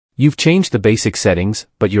You've changed the basic settings,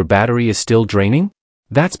 but your battery is still draining?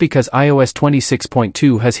 That's because iOS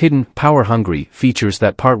 26.2 has hidden, power-hungry features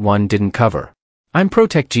that Part 1 didn't cover. I'm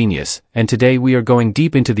Protech Genius, and today we are going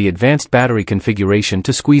deep into the advanced battery configuration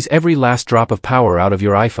to squeeze every last drop of power out of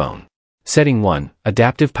your iPhone. Setting 1.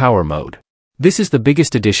 Adaptive Power Mode. This is the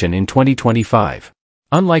biggest addition in 2025.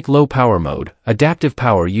 Unlike low power mode, adaptive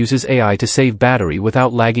power uses AI to save battery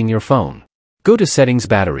without lagging your phone. Go to Settings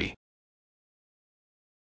Battery.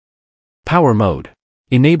 Power Mode.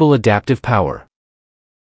 Enable adaptive power.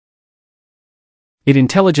 It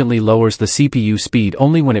intelligently lowers the CPU speed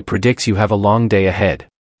only when it predicts you have a long day ahead.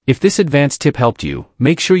 If this advanced tip helped you,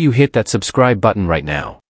 make sure you hit that subscribe button right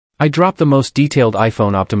now. I drop the most detailed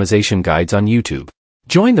iPhone optimization guides on YouTube.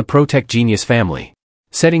 Join the Protech Genius family.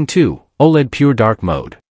 Setting 2. OLED Pure Dark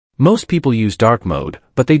Mode. Most people use dark mode,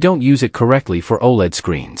 but they don't use it correctly for OLED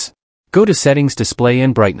screens. Go to Settings, Display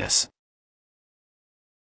and Brightness.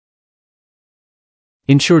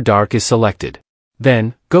 Ensure dark is selected.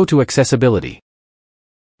 Then, go to Accessibility.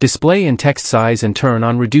 Display and text size and turn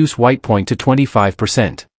on Reduce White Point to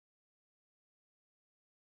 25%.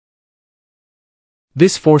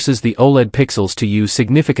 This forces the OLED pixels to use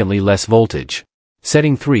significantly less voltage.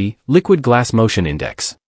 Setting 3. Liquid Glass Motion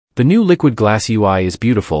Index. The new Liquid Glass UI is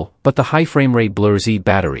beautiful, but the high frame rate blurs eat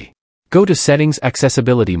battery. Go to Settings,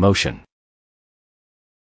 Accessibility Motion.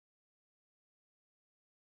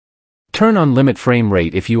 Turn on Limit Frame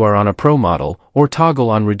Rate if you are on a Pro model, or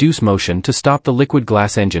toggle on Reduce Motion to stop the Liquid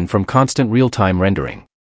Glass engine from constant real-time rendering.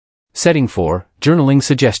 Setting 4. Journaling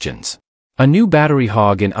Suggestions. A new battery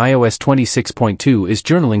hog in iOS 26.2 is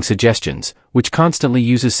Journaling Suggestions, which constantly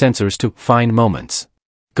uses sensors to find moments.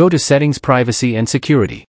 Go to Settings, Privacy and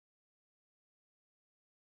Security.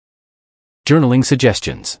 Journaling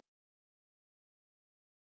Suggestions.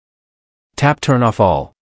 Tap Turn Off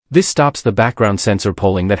All. This stops the background sensor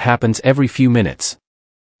polling that happens every few minutes.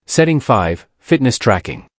 Setting 5. Fitness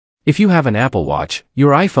Tracking. If you have an Apple Watch,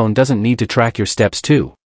 your iPhone doesn't need to track your steps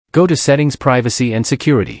too. Go to Settings, Privacy and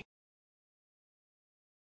Security.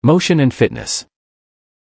 Motion and Fitness.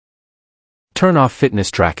 Turn off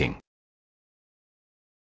fitness tracking.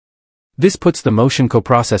 This puts the motion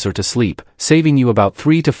coprocessor to sleep, saving you about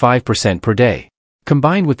 3 to 5% per day.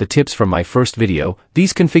 Combined with the tips from my first video,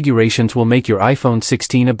 these configurations will make your iPhone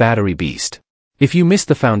 16 a battery beast. If you missed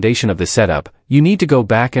the foundation of the setup, you need to go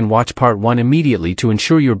back and watch Part 1 immediately to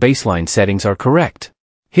ensure your baseline settings are correct.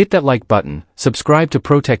 Hit that like button, subscribe to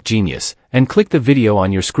Protech Genius, and click the video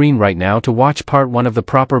on your screen right now to watch Part 1 of the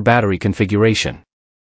proper battery configuration.